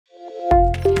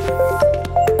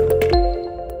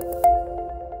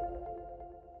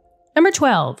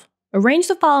12. Arrange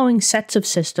the following sets of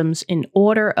systems in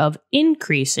order of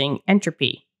increasing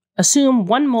entropy. Assume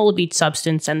 1 mole of each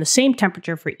substance and the same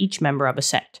temperature for each member of a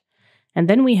set. And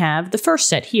then we have the first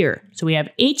set here. So we have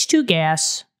H2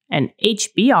 gas and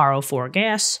HBrO4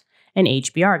 gas and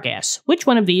HBr gas. Which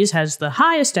one of these has the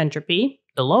highest entropy,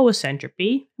 the lowest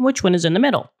entropy, and which one is in the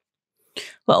middle?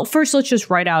 Well, first let's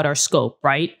just write out our scope,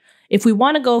 right? If we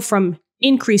want to go from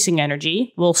increasing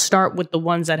energy, we'll start with the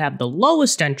ones that have the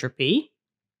lowest entropy.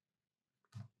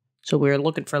 So we're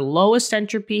looking for lowest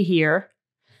entropy here,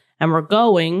 and we're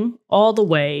going all the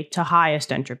way to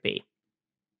highest entropy.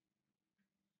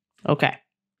 Okay.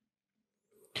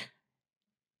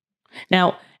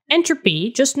 Now,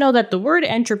 entropy, just know that the word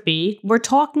entropy, we're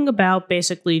talking about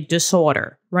basically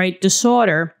disorder, right?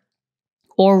 Disorder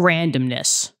or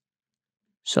randomness.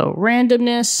 So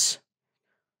randomness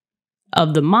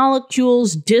of the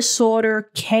molecules,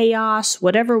 disorder, chaos,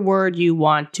 whatever word you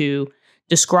want to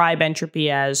describe entropy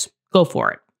as, go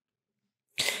for it.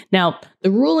 Now,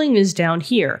 the ruling is down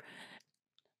here.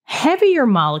 Heavier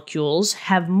molecules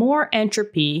have more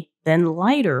entropy than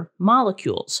lighter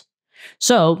molecules.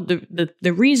 So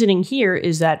the reasoning here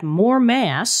is that more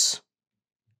mass,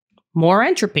 more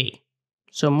entropy.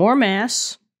 So more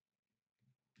mass,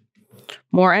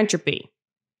 more entropy.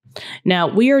 Now,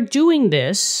 we are doing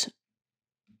this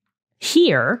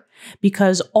here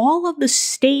because all of the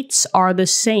states are the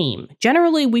same.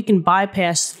 Generally, we can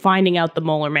bypass finding out the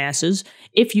molar masses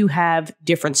if you have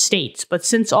different states. But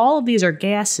since all of these are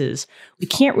gases, we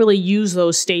can't really use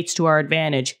those states to our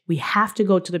advantage. We have to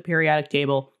go to the periodic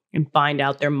table and find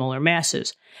out their molar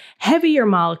masses. Heavier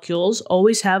molecules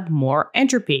always have more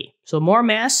entropy. So more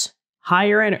mass,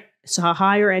 higher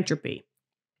entropy.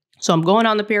 So I'm going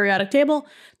on the periodic table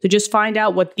to just find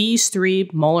out what these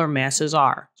 3 molar masses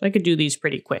are. So I could do these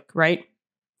pretty quick, right?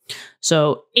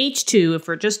 So H2, if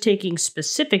we're just taking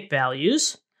specific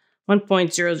values,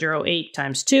 1.008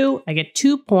 times 2, I get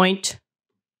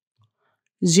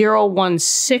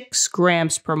 2.016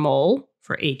 grams per mole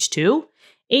for H2.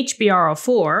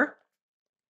 HBrO4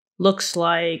 looks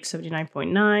like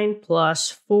 79.9 plus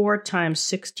 4 times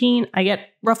 16. I get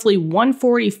roughly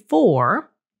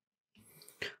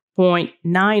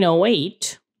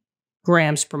 144.908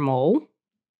 grams per mole.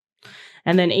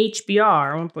 And then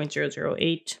HBr,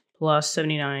 1.008 plus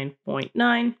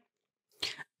 79.9.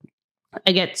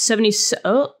 I get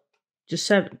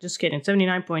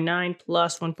 79.9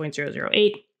 plus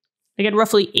 1.008. I get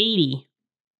roughly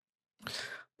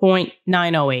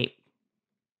 80.908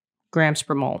 grams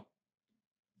per mole.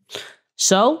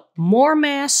 So more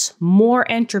mass, more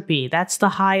entropy. That's the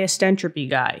highest entropy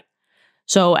guy.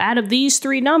 So out of these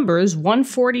 3 numbers,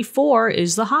 144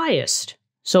 is the highest.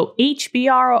 So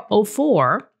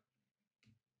HBrO4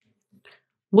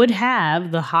 would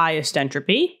have the highest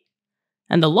entropy,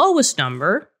 and the lowest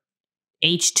number,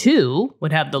 H2,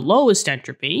 would have the lowest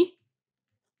entropy,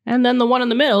 and then the one in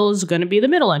the middle is going to be the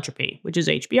middle entropy, which is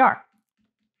HBr.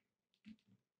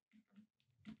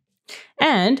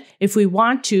 And if we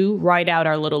want to write out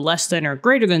our little less than or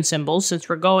greater than symbols, since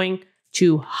we're going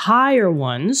to higher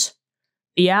ones,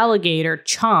 the alligator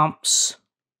chomps,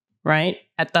 right,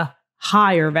 at the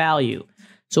higher value.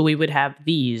 So we would have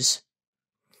these.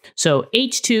 So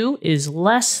H2 is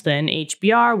less than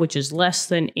HBr, which is less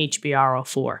than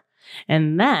HBrO4.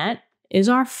 And that is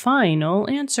our final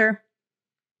answer.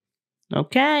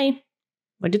 Okay,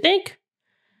 what'd you think?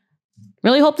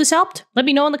 Really hope this helped. Let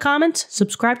me know in the comments,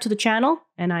 subscribe to the channel,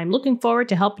 and I'm looking forward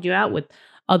to helping you out with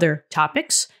other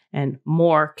topics and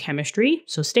more chemistry.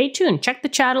 So stay tuned. Check the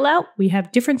channel out. We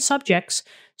have different subjects,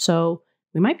 so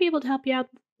we might be able to help you out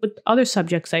with other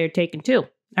subjects that you're taking too.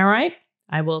 All right?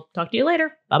 I will talk to you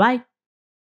later. Bye-bye.